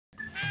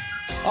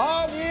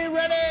Are we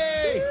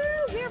ready?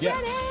 We're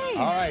Yes. ready.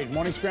 All right,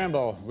 Morning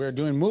Scramble. We're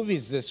doing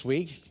movies this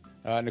week.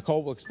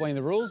 Nicole will explain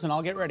the rules, and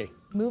I'll get ready.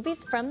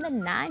 Movies from the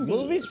 90s.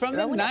 Movies from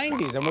the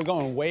 90s, and we're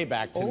going way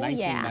back to Oh,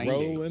 yeah. 1990.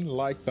 Rolling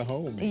like the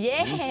home.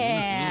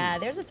 Yeah,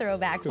 there's a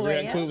throwback Because for we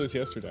you. had Clueless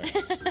yesterday.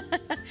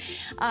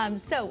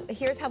 So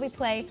here's how we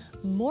play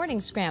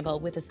Morning Scramble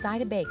with a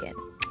side of bacon.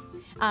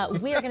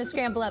 We are going to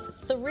scramble up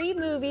 3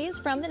 movies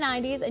from the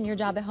 90s, and your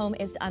job at home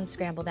is to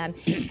unscramble them.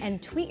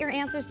 And tweet your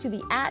answers to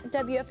the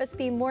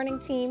 @WFSB Morning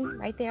Team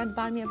right there on the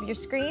bottom of your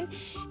screen.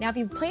 Now, if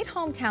you've played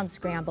Hometown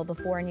Scramble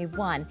before and you've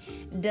won,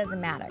 doesn't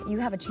matter. You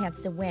have a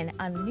chance to win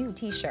a new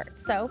t-shirt.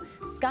 So,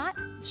 Scott,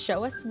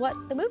 show us what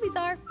the movies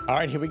are. All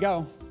right, here we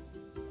go.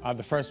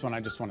 The first one I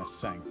just want to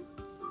sing.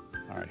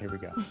 All right, here we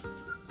go.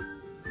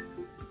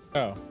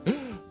 Oh,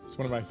 it's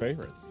one of my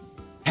favorites.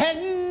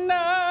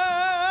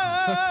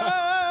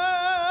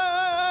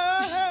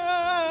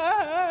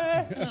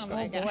 Oh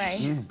my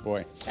gosh.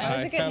 Boy. That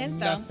was a good hint,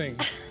 though. Nothing.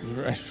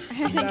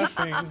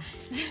 Nothing.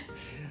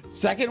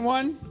 Second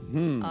one.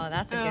 Oh,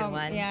 that's a good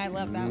one. Yeah, I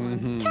love that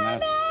one.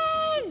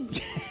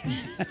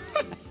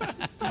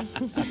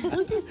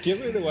 We're just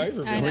giving it away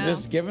for I me. know. We're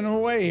just giving them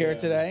away here Yeah.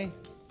 today.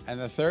 And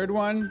the third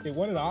one, He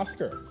won an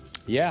Oscar.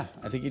 yeah,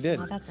 I think he did.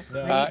 Oh, that's a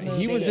great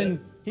He movie. was in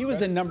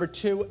That's- number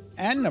 2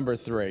 and number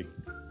 3.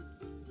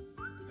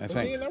 I Was he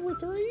think. in number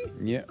 3?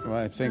 Yeah, well,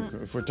 I think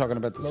if we're talking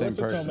about the same Marissa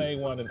person. Tomei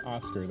won an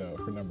Oscar, though,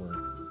 for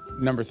number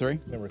Number 3?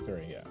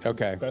 3, yeah.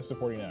 Okay. Best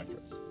Supporting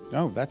Actress.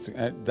 Oh,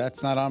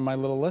 that's not on my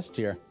little list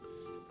here.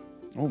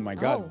 Oh my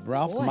God, Oh,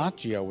 Ralph boy.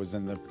 Macchio was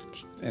in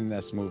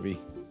this movie.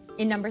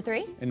 In number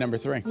 3? In number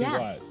 3. Yeah. He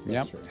was. Yep.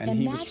 That's true. And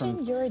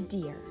Imagine you're a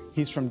deer.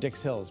 he's from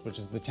Dix Hills, which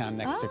is the town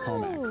next to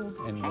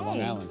Comac in hey.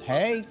 Long Island.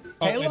 Hey,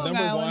 Oh, hey, and Long number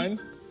Island.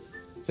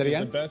 1 Say it is the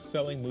again.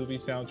 best-selling movie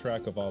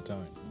soundtrack of all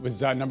time. Was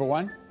number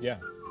 1? Yeah.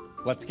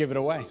 Let's give it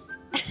away.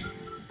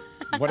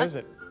 What is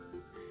it?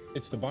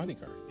 It's The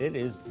Bodyguard. It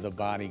is The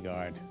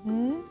Bodyguard.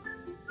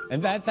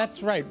 And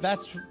that's right.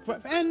 That's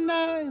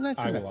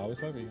I Will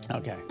Always Love You.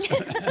 Okay.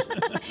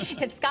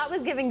 And Scott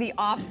was giving the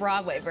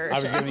off-Broadway version. I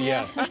was giving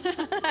yes.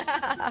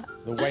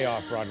 The way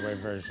off Broadway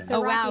version.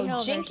 Oh, Rocky wow. Hill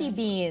Jinky version.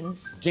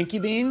 Beans. Jinky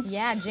Beans?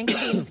 Yeah, Jinky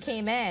Beans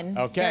came in.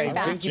 Okay, Very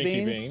fast. Jinky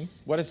Jinky Beans.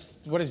 Beans.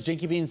 What does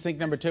Jinky Beans think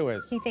number 2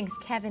 is? He thinks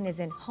Kevin is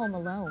in Home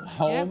Alone.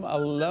 Home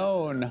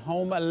Alone.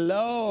 Home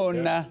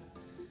Alone. Yep.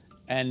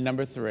 And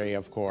number 3,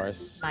 of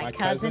course. My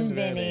cousin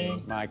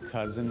Vinny. My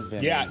cousin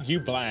Vinny. Yeah, you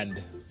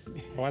bland.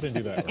 Oh, I didn't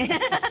do that right.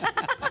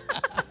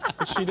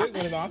 But she did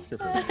win an Oscar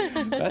for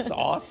that. That's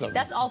awesome.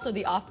 That's also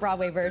the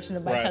off-Broadway version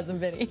of My Right. Cousin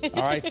Vinny.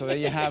 All right, so there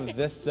you have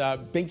this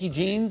Binky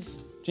Jeans.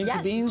 Jinky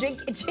Yes, Beans.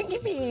 Jinky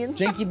Beans.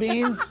 Jinky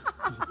Beans.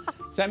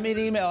 Send me an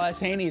email,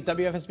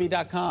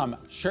 shaney@wfsb.com.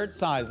 Shirt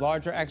size,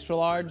 large or extra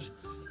large.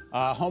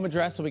 Home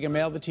address so we can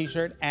mail the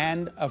t-shirt.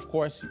 And, of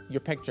course,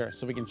 your picture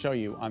so we can show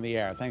you on the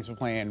air. Thanks for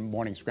playing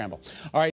Morning Scramble. All right.